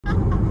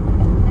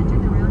Enter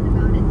the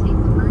roundabout and take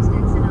the first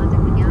exit onto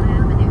Kenyatta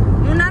Avenue.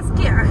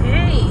 Unasikia?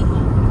 Hey.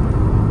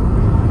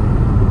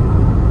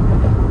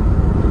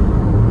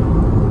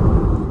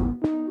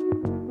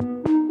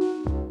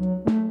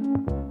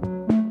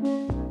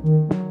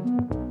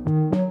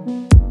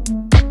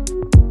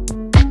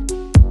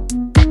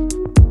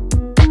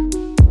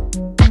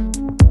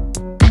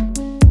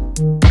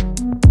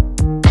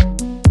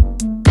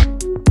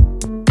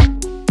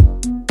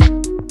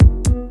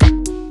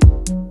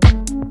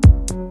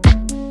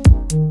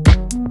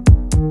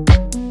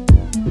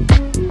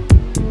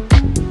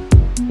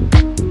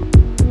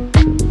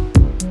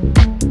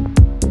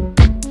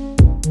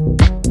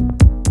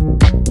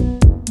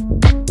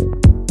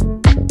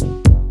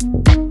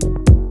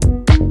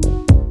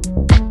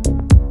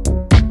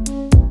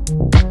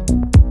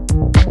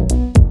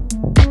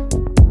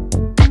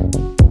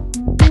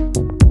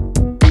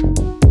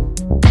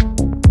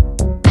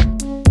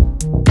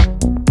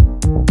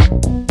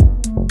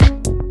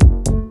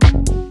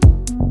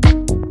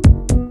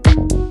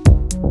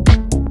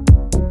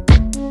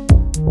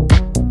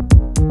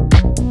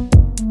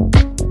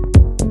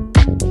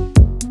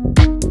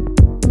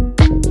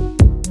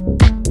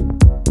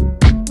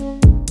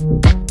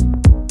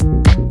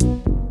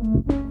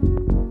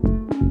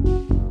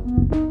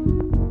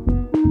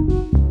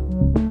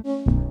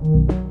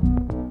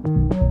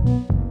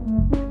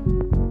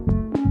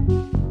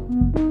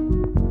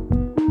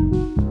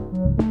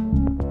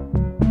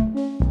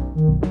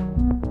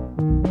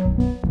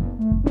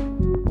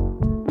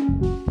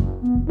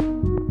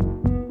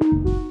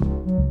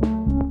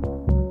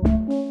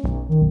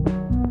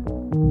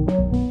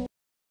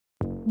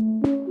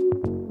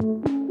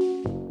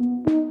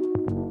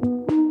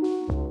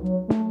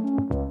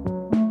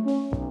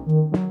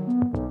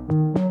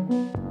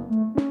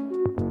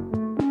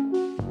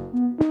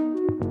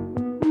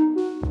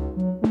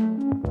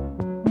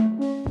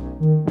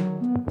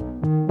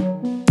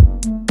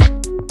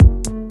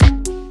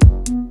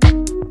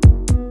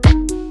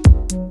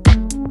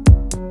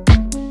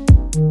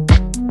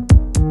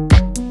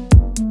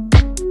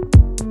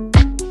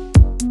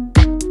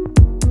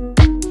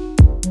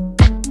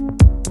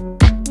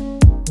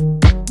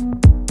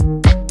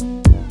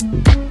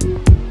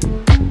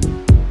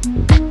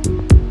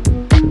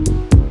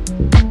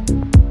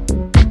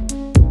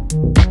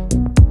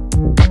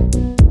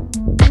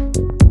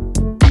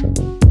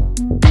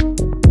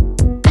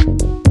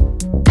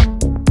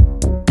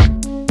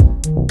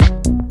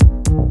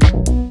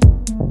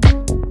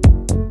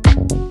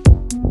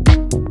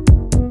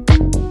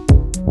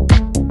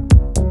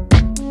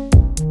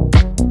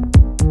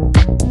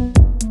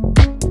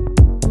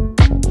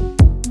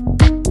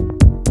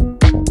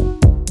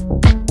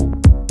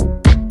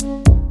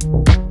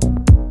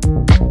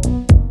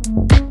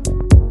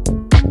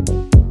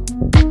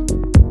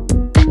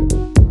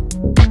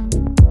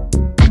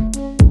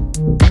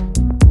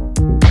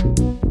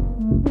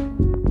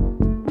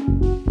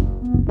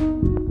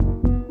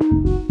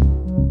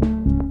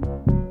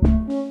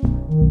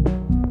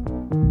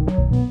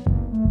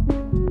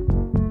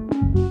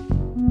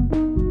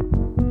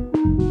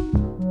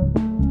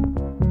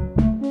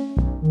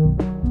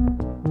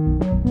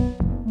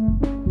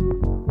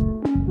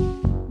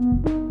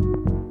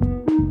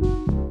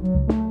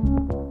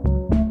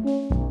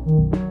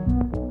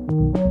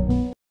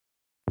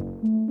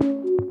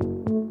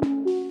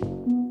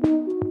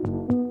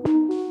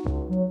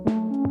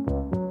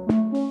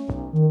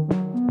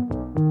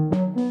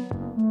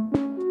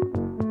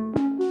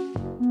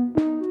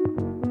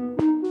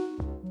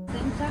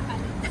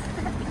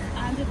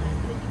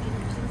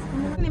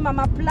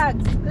 Mama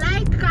plugs.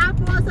 Like,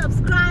 couple,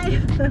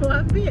 subscribe.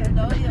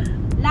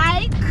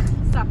 Like,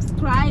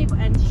 subscribe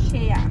and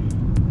share.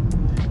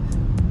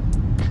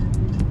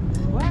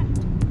 What?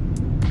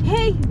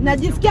 Hey,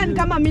 najisikia ni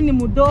kama mimi ni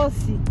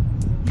mudosi.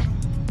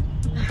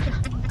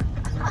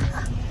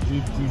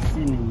 ETC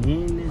ni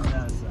nini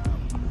sasa?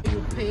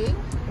 You pay?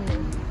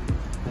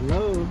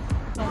 Hello?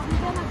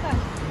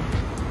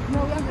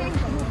 No, we are paying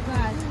for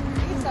cash.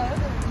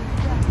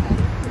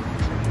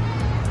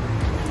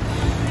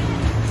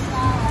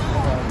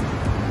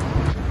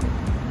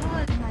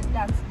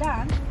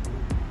 Dance.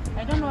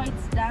 I don't know why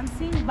it's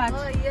dancing, but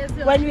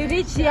when we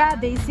reach here,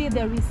 they see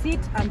the receipt,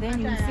 and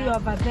then you see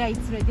over there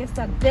it's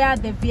registered there,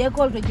 the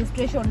vehicle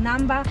registration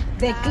number,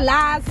 the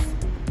class,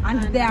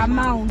 and the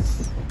amount.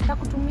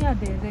 Takutumia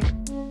direct.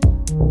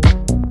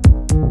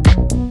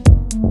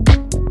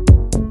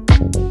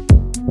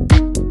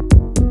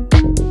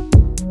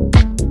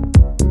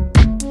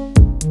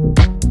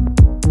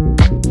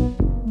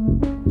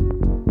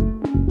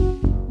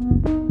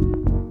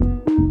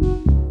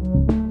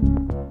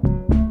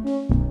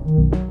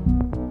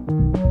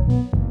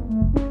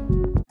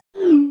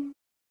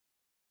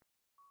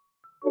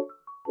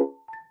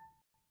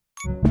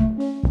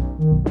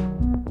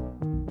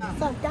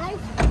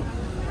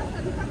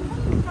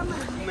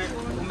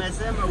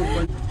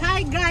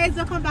 Hi guys,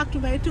 welcome back to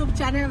my YouTube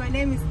channel. My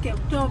name is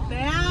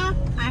Keptobea.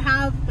 I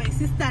have my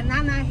sister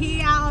Nana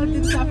here, all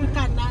this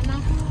African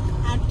Nana,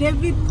 and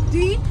David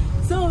D.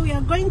 So we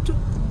are going to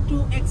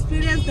to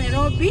experience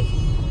Nairobi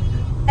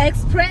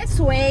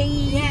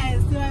Expressway.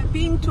 Yes, we are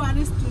being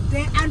tourists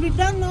today, and we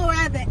don't know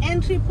where the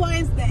entry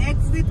points, the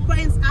exit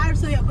points are.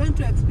 So you're going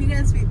to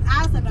experience with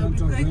us, and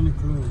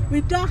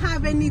we don't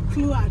have any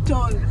clue at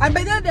all. And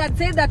by the way, they had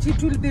said that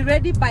it will be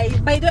ready by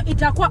the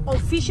Itakwa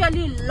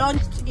officially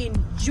launched in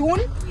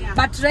June,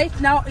 but right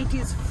now it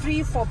is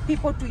free for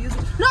people to use.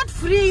 Not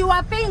free, you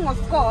are paying, of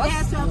course.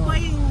 Yes, we're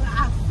paying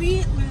a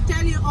fee. We'll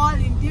tell you all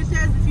in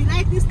details. If you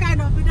like this kind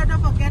of video,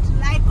 don't forget to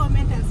like,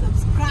 comment, and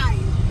subscribe.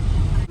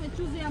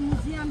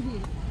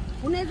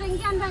 Unaweza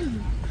ingia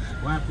ndani?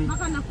 Wapi?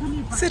 Hapa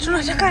nakulipa. Sisi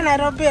tunataka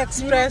Nairobi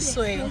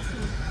Expressway.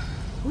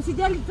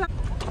 Usijali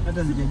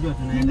Hata sijajua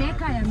tunaenda.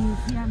 nimeka ya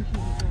museum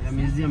hii. Ya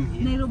museum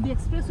hii. Nairobi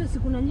Expressway si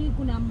kuna nyingi,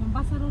 kuna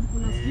Mombasa Road,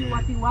 kuna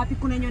sijui wapi,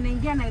 kuna nyona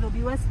ingia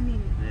Nairobi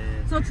Westlands.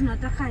 So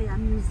tunataka ya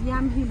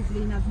museum hii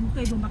vile inazunguka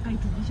hivyo mpaka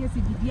itujishe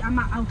CBD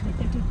ama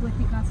outlet yake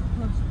kuetika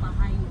super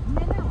highway.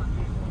 Umeelewa?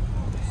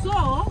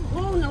 So,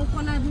 wewe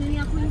uko na nini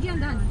ya kuingia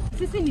ndani?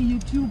 Sisi ni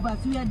YouTubers,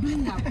 we are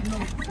doing a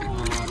vlog.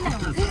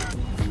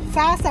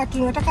 Sasa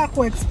tunataka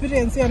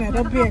ku-experience hiyo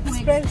Nairobi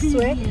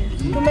Expressway.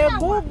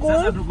 Tumegoogle.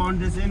 Sasa tuko on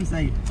the same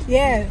side.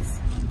 Yes.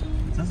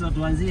 Sasa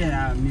tuanzie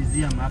ya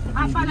museum hapa.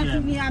 Hapa na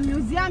tumia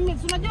museum.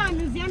 Unajua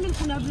museum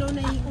kuna vile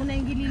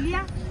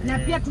unaingililia na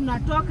pia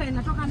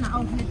inatoka na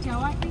outlet ya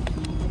wapi?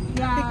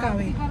 Ya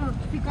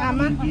Thika.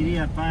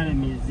 Ingilia pale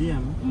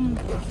museum.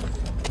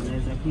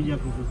 Unaweza kuja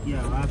kuvukia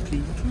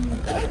wapi?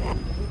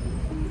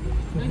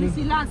 Ni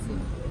Silasi.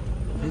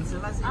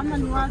 Ama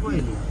ni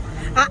wapi?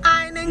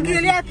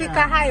 Inaingilia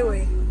Thika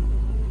Highway.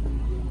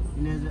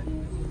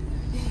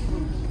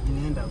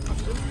 Inaenda huko.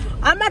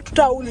 Ama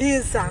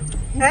tutauliza.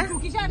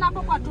 Ukishaenda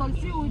hapo kwa toll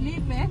free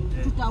ulipe,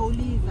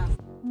 tutauliza.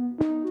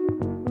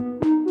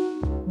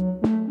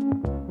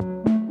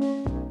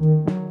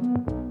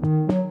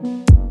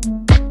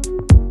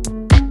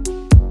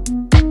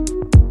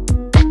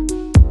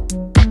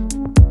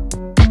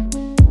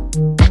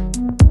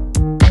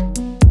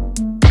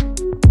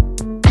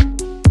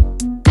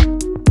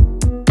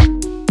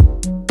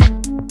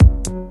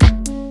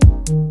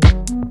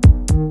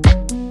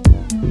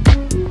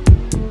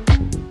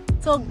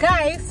 So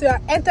guys, we are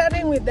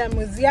entering with the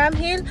museum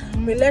hill.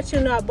 We'll let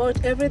you know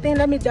about everything.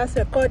 Let me just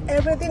record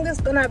everything. This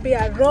is gonna be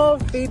a raw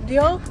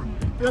video.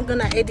 I'm not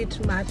gonna edit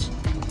much.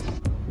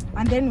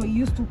 And then we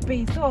used to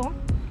pay. So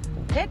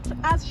let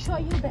us show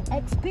you the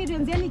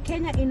experience. Yani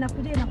Kenya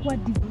inakuwa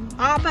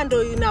hapa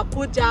ndo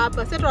inakuja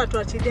hapa. Sasa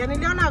watuachilia.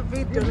 Niliona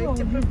video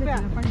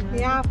niliprepare.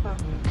 Ni hapa.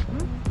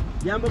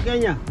 Jambo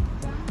Kenya.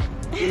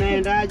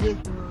 Unaendaje?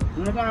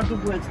 Unataka tu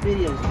ku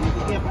experience.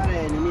 Unafikia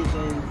pale nini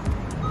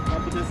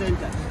Capital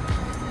Center.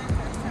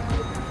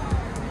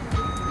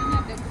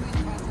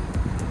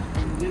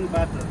 Green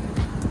button.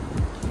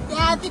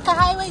 Ya Thika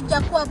Highway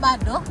ijakuwa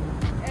bado.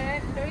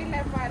 Ndio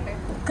ile pale.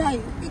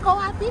 Kai, iko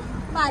wapi?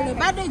 Pale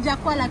bado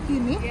ijakuwa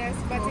lakini. Yes,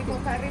 but iko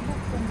karibu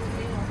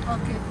kufunguliwa.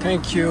 Okay.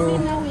 Thank you. So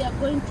now we are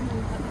going to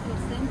Capital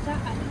Center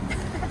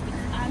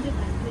and it's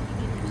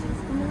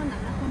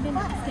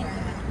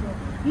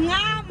 120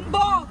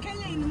 Ngambo,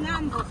 Kenya ni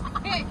ngambo.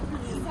 Hey,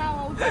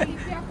 sawa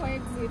utalipia kwa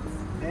exit.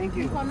 Thank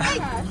you. Kuna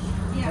cash.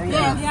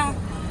 Yeah.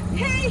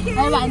 Hey.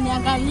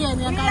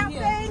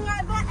 Niangalie.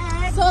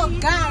 So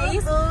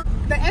guys,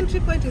 the entry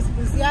point is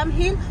Museum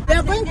Hill. We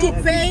are going to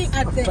pay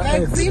at the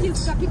exit,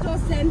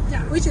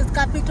 which is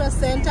Capital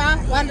Center,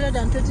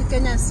 120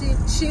 Kenya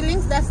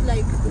shillings. That's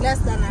like less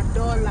than $1.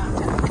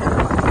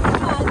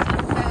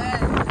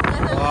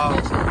 Wow,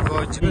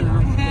 good.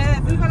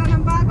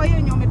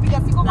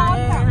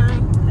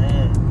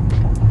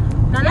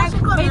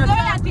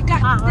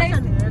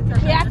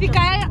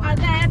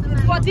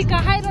 For Thika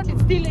High Road,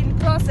 it's still in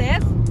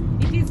process.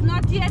 It is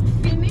not yet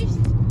finished.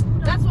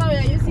 That's why we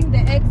are using the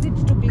exit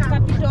to be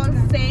Capital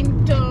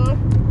Center.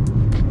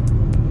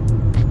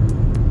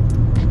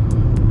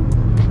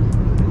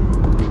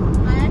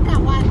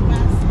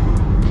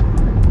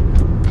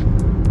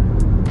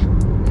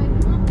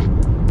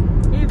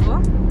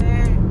 Hivyo?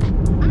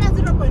 Ama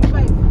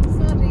 0.5.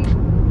 Sorry.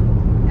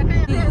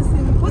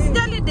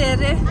 Usijali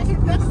dere.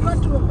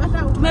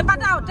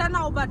 Tumepata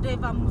tena Uber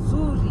driver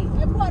mzuri.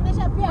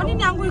 Kwa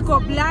nini yangu iko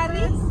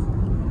blurry?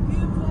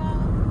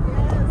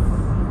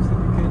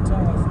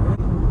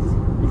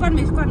 Nilikuwa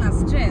nimeshikwa na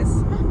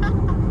stress.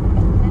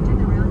 Enter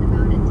the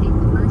roundabout and take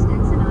the first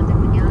exit onto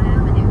Kenyatta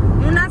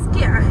Avenue.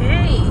 Unasikia?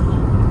 Hey.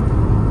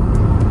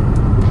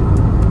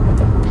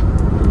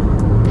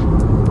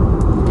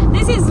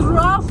 This is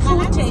raw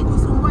footage.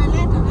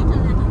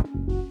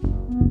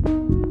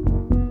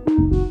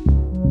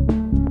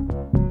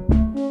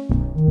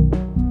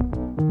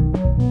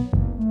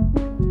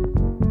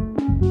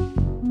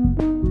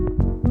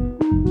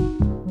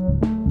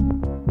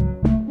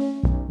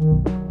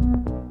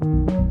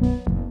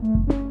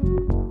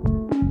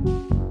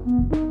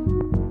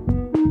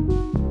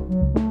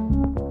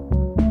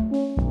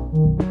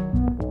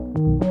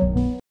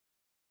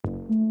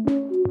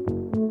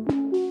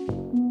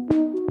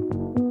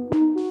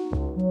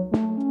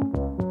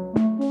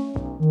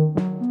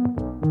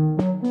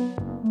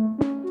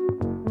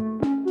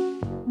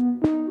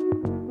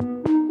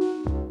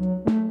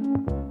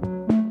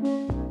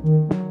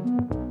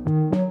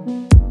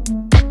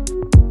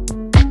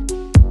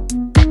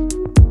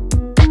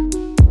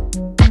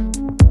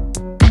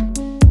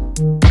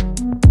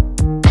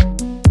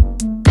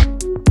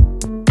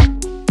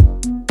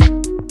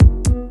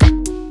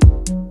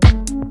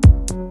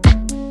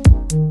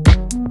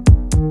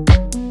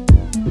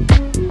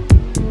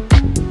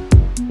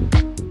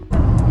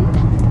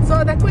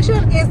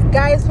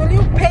 will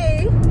you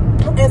pay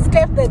to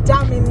escape the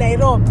jam in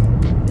Nairobi?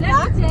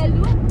 Let me tell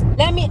you.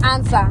 Let me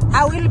answer.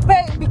 I will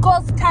pay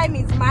because time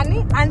is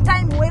money and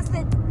time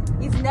wasted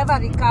is never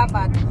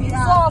recovered.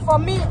 Yeah. So for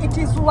me, it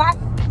is worth.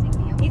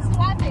 It's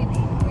worth it.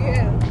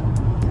 Yeah.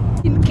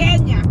 In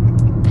Kenya,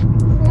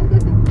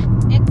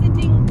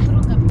 exiting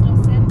through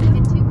Capital Center.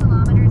 In 2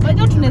 kilometers.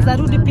 Wacha tunaweza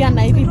rudi pia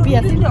na hivi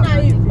pia, si ndio?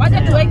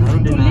 Wacha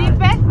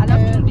tulipe,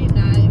 alafu turudi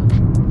nayo.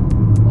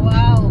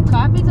 Wow,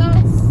 Capital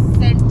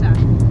Center.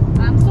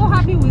 I'm so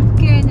happy with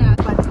Kenya.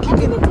 But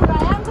lakini tuna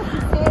yangu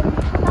kisemi,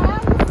 tuna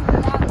yangu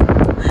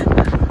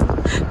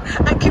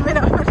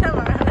Akimena pata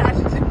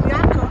marashiti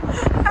yako.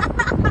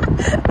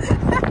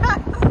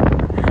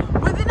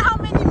 Within how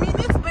many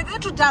minutes? Bede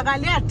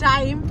tutaangalia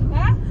time.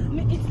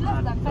 It's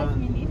less than 5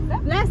 minutes.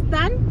 Less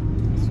than?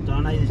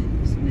 Tutaona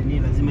nini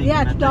lazima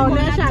Yeah,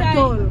 tutaonesha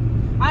toll.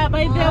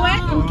 By the way,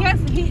 in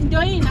case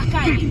ndio hii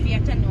inakaa hivi,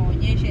 acha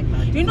nionyeshe.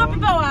 You know,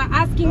 people were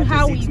asking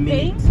how we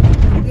pay.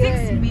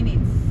 6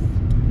 minutes.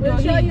 We'll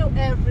show you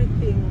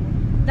everything.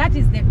 That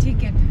is the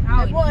ticket.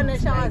 How it looks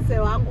Onesha like. wase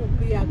wangu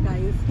pia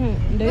guys.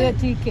 Ndio hiyo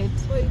ticket.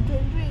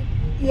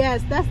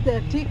 Yes, that's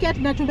the ticket.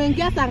 Na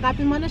tumeingia saa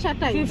ngapi? Muonesha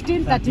time.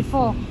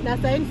 15:34. Na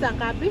saa hii saa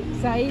ngapi?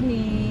 Sasa hii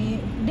ni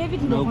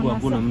David ndio huko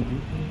hakuna mtu.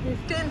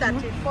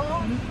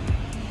 15:34.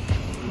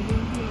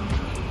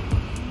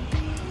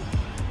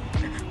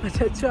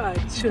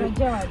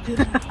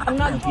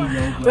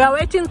 We are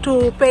waiting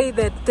to pay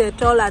the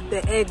toll at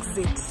the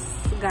exit,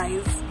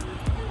 guys.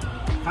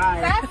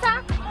 Hi.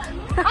 Sasa,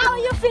 how are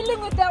you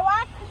feeling with the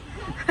work?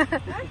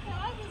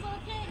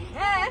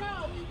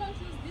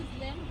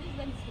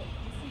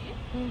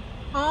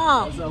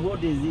 Oh, Sasa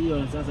what is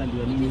hiyo sasa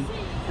ndio nini?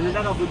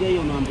 Tunataka kujua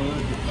hiyo mambo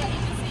yote.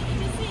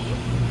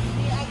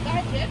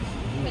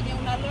 Kwenye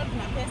una load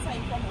na pesa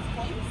in form of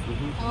coins.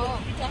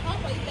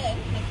 Utahapa ile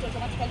na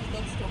automatically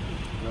dog stopping.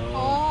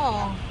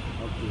 oh.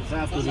 Okay,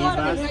 sasa So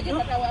tunabasi.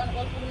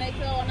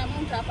 unaikewa wana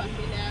mount hapa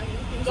mbele yao.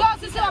 So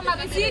sisi wa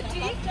Marisiti,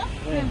 Ni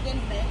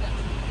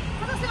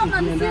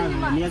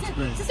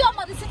express. sisi wa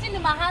Marisiti ni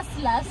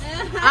mahustlers.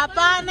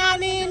 Hapana,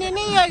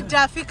 nini hiyo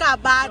ijafika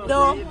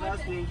bado.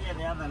 First tuingie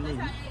the other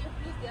lane.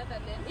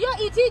 Hiyo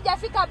iti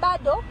hajafika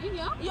bado.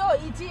 Hiyo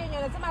iti yenye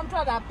unasema mtu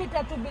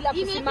anapita tu bila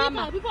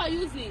kusimama. People are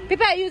using.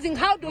 People are using,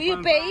 how do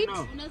you pay it?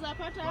 Unaweza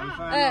pata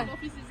mfano.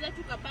 ofisi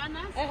zetu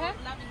Cabanas,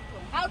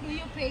 Lavington. How do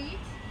you pay it?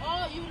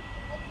 Or you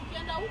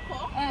ukienda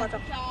huko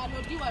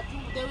utalodiwa tu,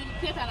 they will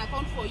create an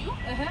account for you,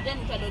 then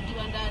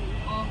utalodiwa ndani.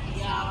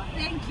 Yeah.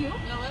 Thank you.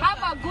 welcome.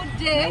 Have a good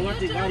day.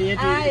 Wote gari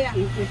yetu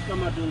if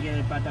kama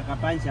tungepata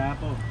kapancha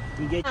hapo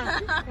tunge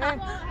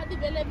Hadi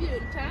Bellevue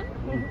in turn,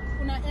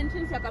 kuna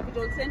entrance ya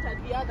Capital Center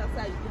the other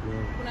side.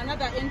 Kuna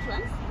another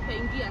entrance,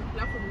 utaingia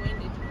alafu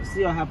muende tu.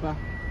 sio hapa.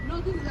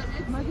 No, this is an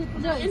exit.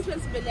 Kuna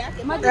entrance mbele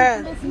yake.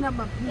 Sina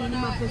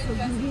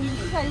mapesa zingine.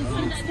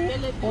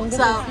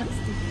 Sawa.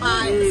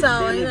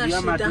 Sawa, haina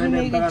shida.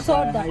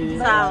 Soda.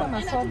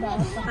 Sawa. Soda.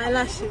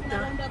 Haina shida.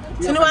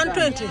 Sini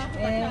 120?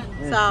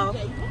 Sawa.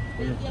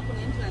 Kuingia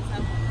kuna entrance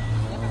hapa.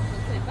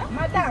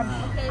 Madam,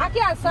 aki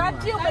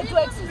asante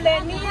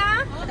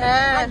umetuexplainia.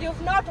 And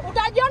you've not,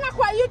 utajiona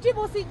kwa YouTube,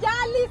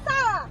 usijali,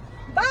 sawa?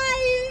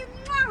 Bye.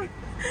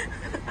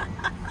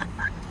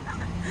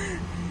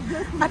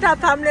 Hata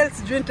thumbnails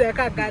sijui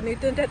nitaweka gani,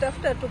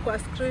 nitatafuta tu kwa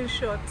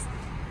screenshots.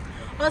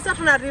 Sasa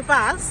tuna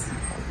reverse.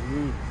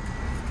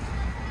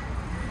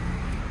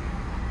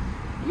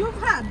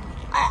 You've had,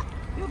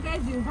 you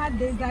guys, you've had,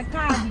 there's a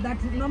card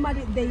that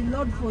normally they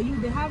load for you.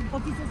 They have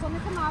offices on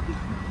wapi?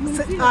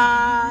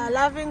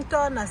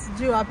 Lavington na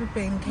sijui wapi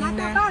pengine.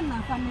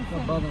 Cabanas,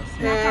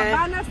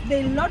 Cabanas,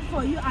 they load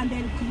for you and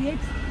they'll create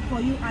for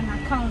you an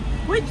account,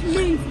 which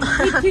means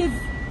it is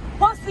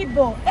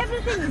possible.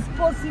 Everything is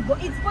possible.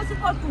 It's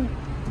possible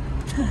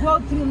to go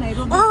through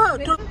Nairobi.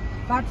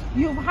 But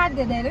you've had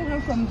the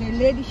direction from the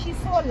lady. She's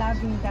so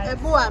loving, guys.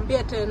 Hebu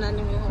waambie tena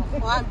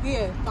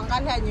waambie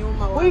pangalia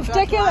nyuma. We've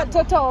taken a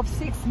total of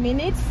 6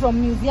 minutes from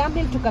Museum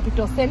Hill to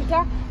Capital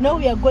Center. Now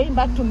we are going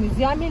back to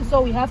Museum Hill,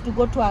 so we have to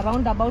go to a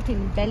roundabout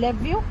in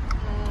Bellevue.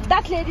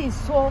 That lady is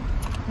so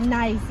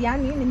nice.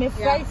 Yani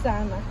nimefurahi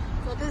sana.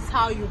 So this is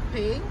how you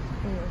pay.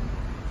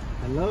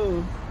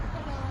 Hello.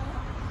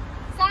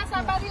 Sasa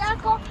habari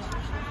yako?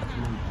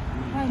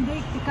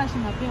 Ndio cash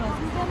unapewa.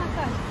 Sisi tena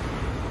cash.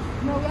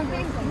 No, we are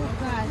paying for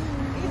cash.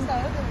 Is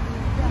that?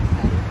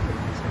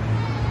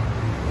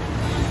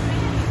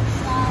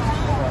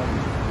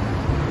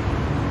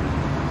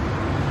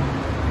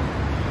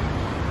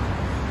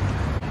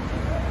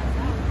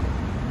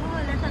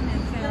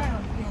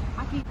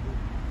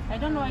 I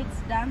don't know why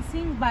it's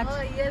dancing, but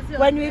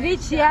when we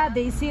reach here,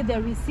 they see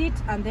the receipt,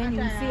 and then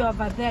you see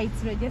over there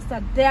it's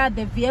registered there,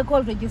 the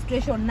vehicle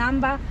registration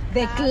number,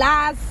 the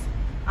class,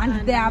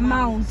 and the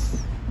amount.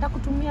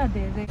 Ndakutumia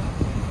the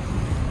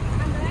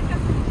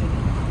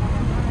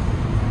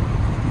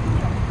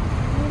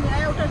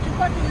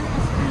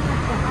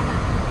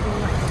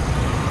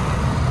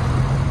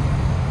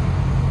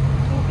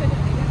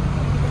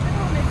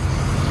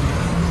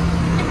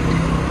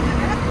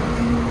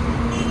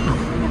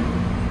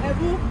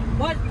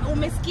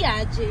Umesikia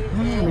aje?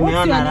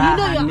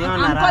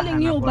 I'm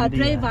calling you Uber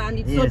driver and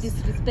it's so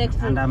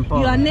disrespectful. And I'm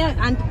Paul. Your name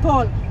and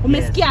Paul.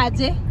 Umesikia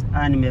aje?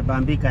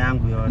 Nimebambika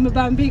yangu yote.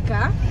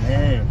 Umebambika?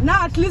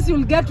 Now at least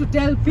you'll get to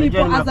tell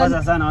people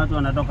as sana watu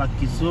wanatoka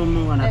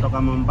Kisumu,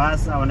 wanatoka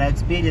Mombasa, wana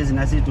experience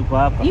na sisi tuko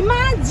hapa.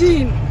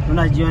 Imagine.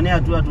 Tunajionea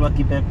tu watu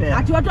wakipepea.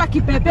 Ati watu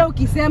wakipepea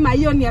ukisema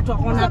hiyo ni watu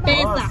wako na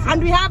pesa.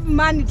 And we have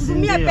money.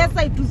 Tutumie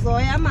pesa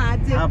ituzoe ama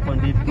aje. Hapo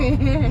ndipo.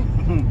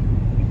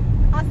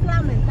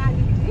 Hustler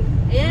mentality.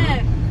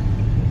 Yeah.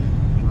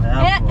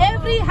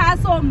 Every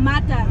hustle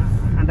matters.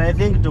 And I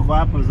think tuko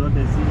hapo zote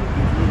sisi.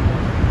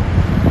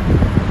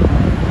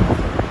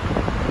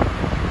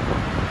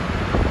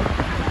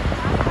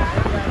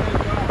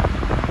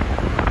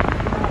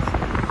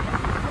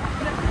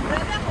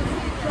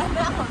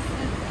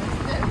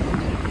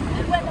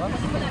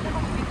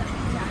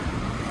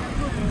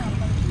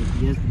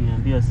 Yes,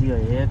 niambia sio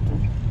yetu.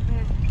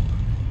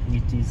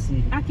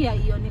 ETC. Aki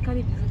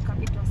ionekane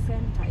Capital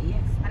Center,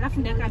 yes. Alafu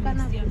ndeka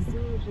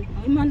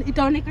museum.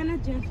 Itaonekana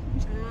je?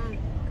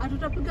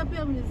 Atutapiga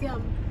pia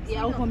museum.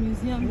 Ya huko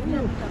museum.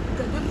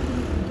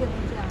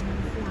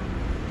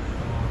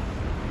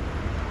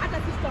 Hata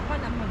sisi tutakuwa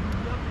na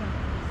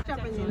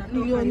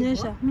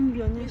Nilionyesha, mimi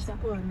nilionyesha.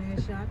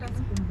 Kuonesha hata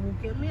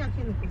sikumbuke. Mimi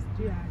akini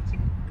kusikia aje.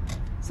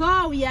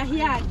 So we are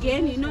here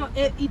again, you know,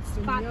 it's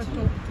part of.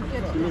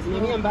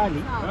 Tumesimamia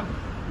mbali.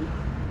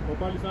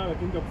 Kopali sana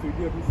lakini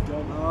nitakusaidia tu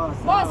sijana.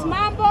 Boss,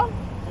 mambo?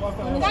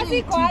 Kazi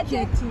iko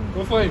aje?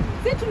 Go fine.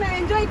 Sisi tuna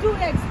enjoy tu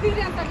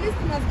experience, at least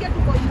tunasikia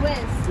tuko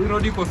US. Hii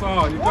road iko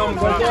sawa, ni tamu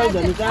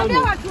sana.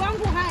 Ambia watu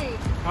wangu hi.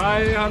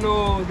 Hi,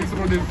 hello, this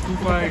road is too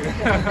fine.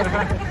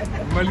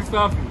 Mali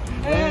safi.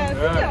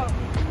 Sio?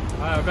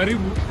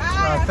 Karibu.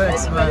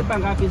 Thanks man.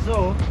 Ngapi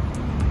so?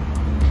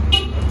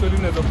 Actually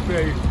naweza kupea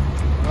hii.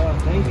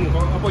 Thank you.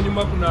 Hapo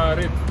nyuma kuna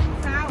red.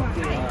 Sawa.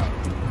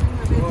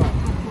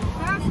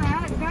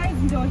 Sasa guys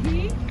ndio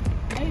hii.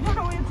 I don't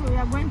know where we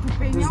are going to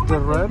pay. This is the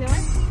red.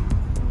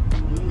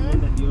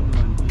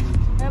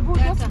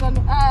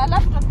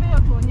 Alafu tutapea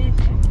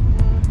tuonyeshe.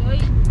 Ndio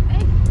hii.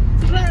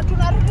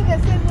 Tunarudi the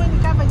same way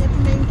kama yenye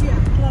tumeingia.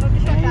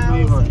 Tunarudisha tao,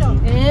 sio?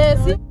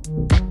 Si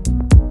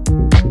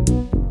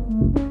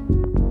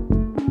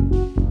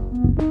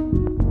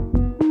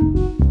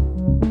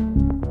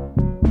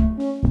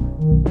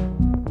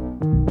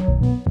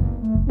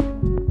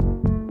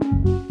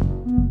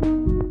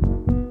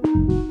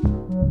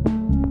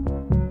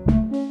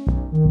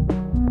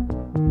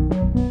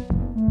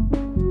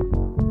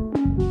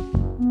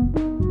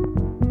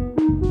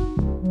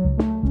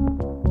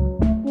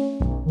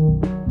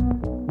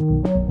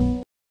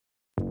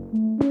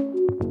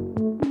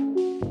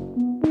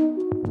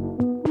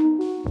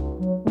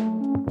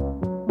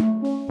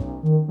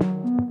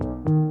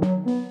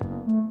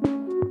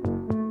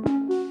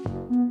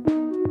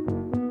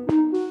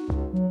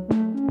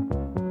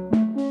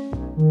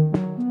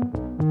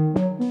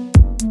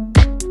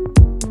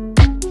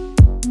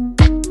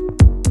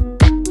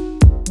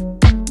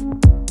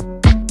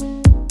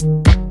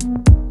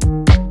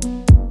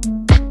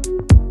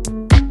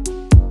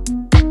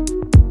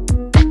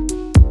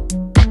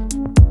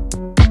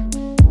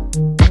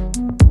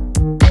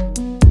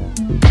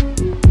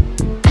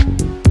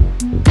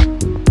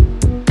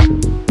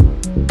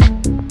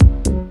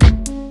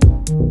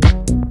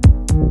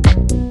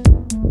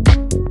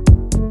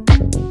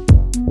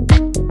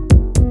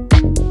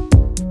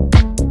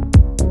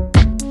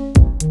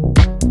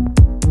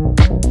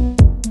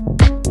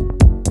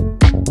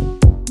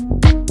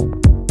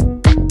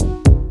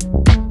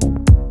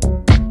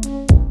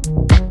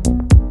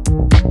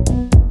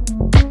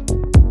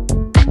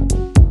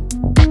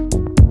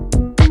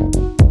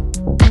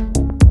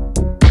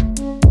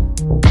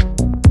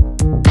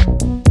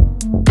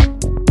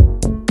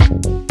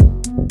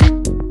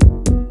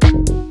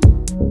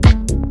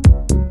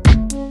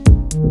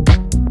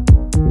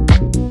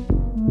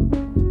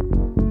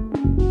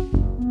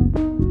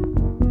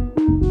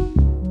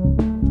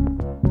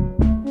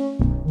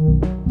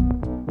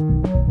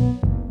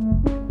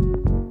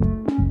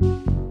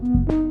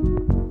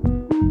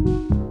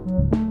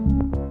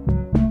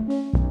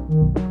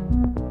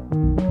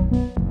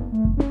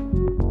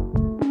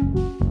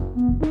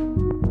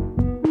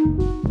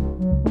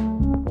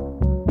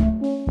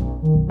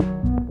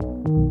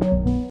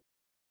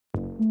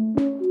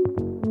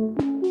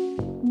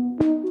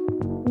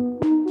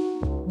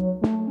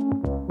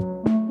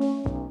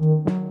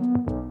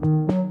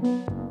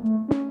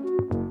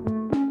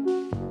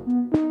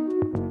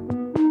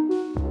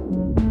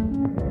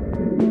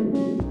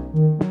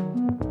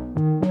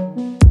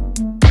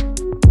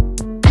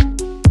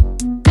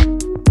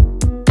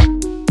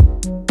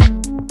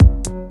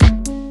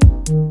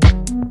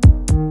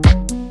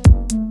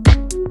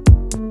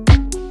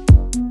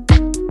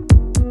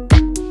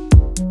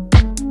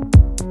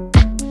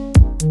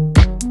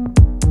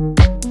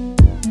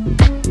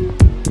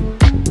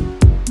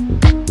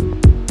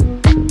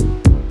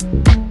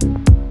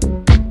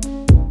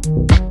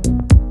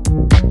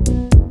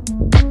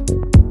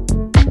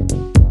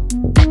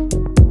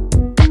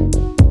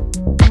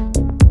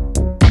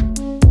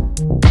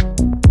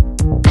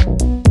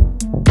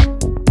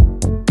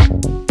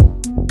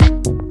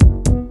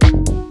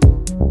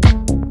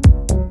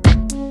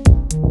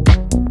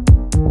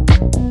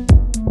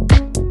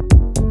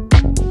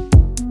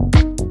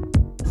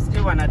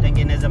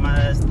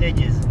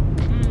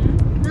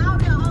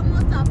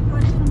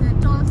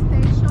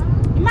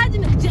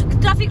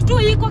traffic tu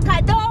iko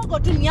kadogo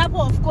tu ni hapo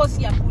of course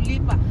ya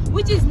kulipa,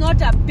 which is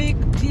not a big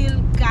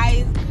deal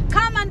guys.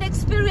 Come and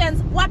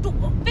experience what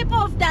people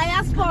of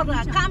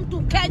diaspora come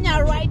to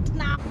Kenya right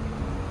now.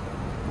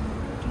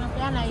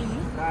 Tunapeana hivi.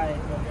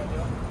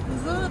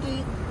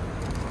 Nzuri.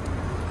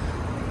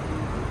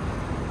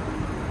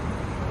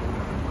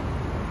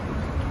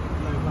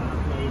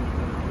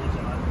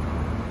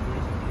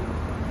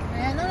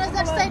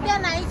 Unaweza tusaidia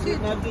na hiki?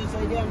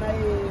 Tunatusaidia na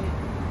hii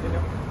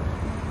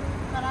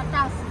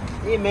karatasi.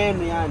 Hii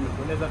menu yani.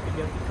 Unaweza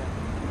piga picha.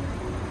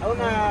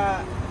 Hauna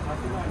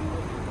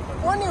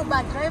Oni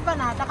Uber driver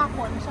na nataka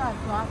kuonyesha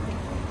watu wake.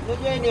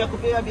 Unajua ni ya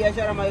kupiga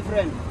biashara my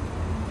friend.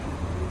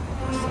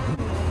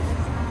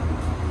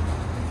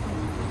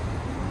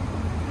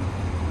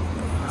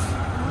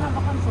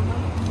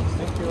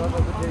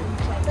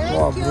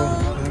 Thank you.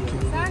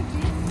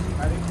 Asante.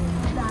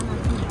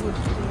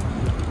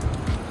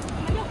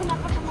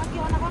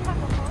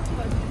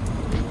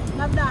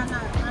 Labda ana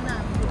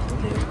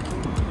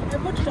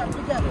hebu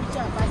tutapiga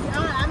picha basi.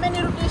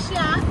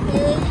 Amenirudishia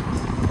 8.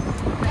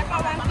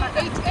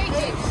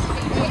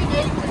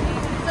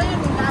 Sasa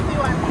ni ngapi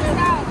wa?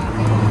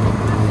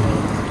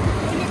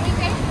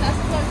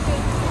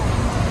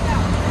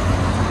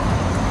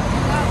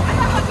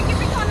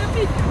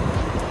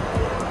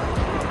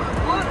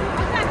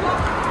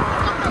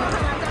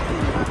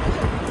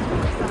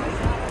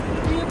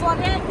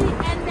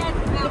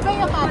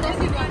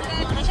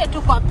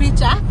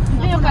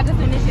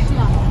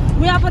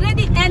 We have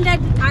already ended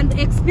and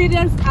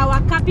experienced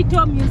our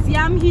capital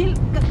museum hill.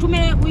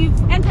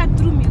 We've entered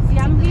through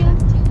museum hill.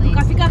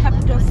 Tukafika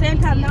capital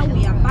center. Now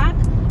we are back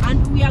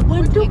and we are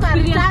going to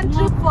experience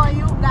more for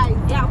you guys.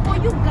 Yeah, for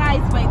you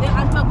guys by the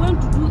and we're going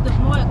to do the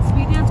more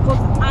experience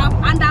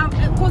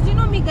because you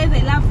know me guys,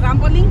 I love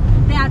rambling.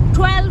 There are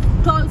 12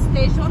 toll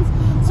stations.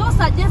 So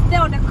suggest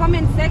there on the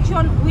comment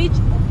section which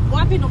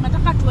wapi ndo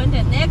mnataka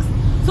tuende next.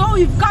 So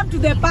we've come to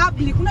the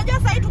public. Unajua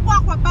sasa hitu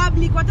kwa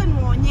public, wacha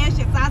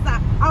niwaonyeshe sasa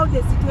how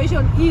the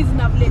situation is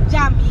na vile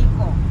jam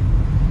iko.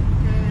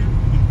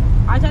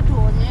 Acha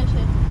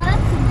tuonyeshe.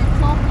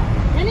 Tumetoka.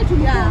 Yaani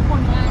tulikuwa hapo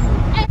ndani.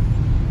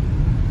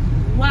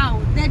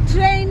 Wow, the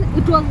train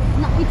it was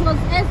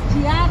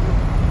SGR.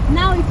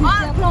 Now it is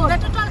the road. The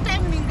total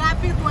time ni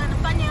ngapi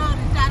kufanya hiyo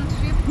return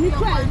trip? Ni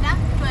 12.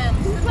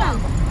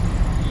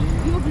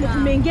 Hiyo vile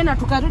tumeingia na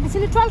tukarudi. Si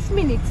 12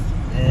 minutes.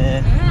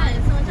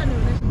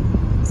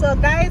 So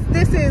guys,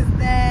 this is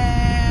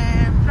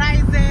the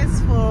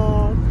prices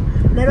for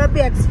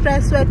Nairobi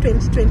Expressway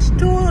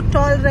 2022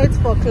 toll rates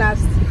for class.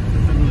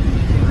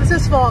 This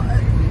is for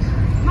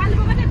Mali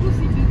wakati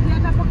tusibikia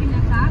hapo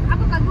Kenyatta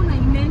hapo karibu na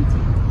Imenti.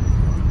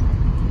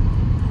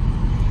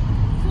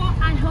 So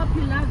I hope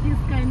you love this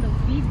kind of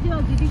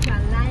video. Give it a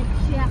like,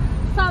 share,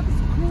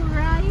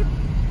 subscribe.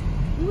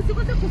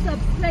 Msikose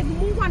kusubscribe.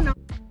 Mungu ana.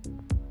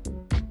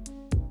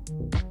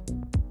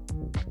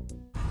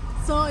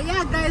 So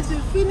yeah guys, we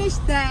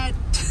finished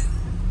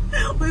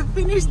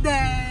the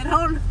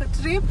round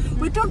trip.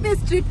 We took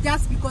this trip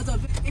just because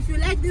of it. If you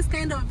like this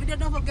kind of video,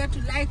 don't forget to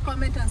like,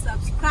 comment and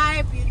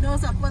subscribe. You know,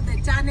 support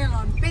the channel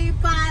on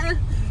PayPal,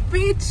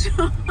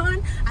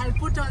 Patreon. I'll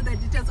put all the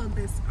details on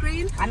the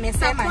screen.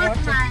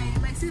 Support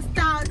my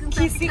sister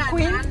Kissy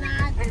Queen.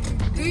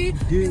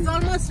 It's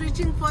almost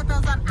reaching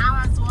 4,000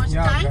 hours watch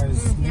time.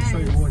 Guys, make sure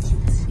you watch it.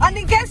 And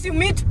in case you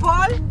meet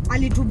Paul,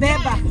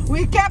 alitubeba.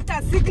 We kept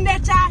a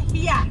signature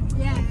here.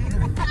 Yeah.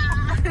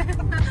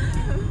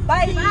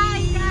 Bye.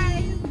 Bye guys.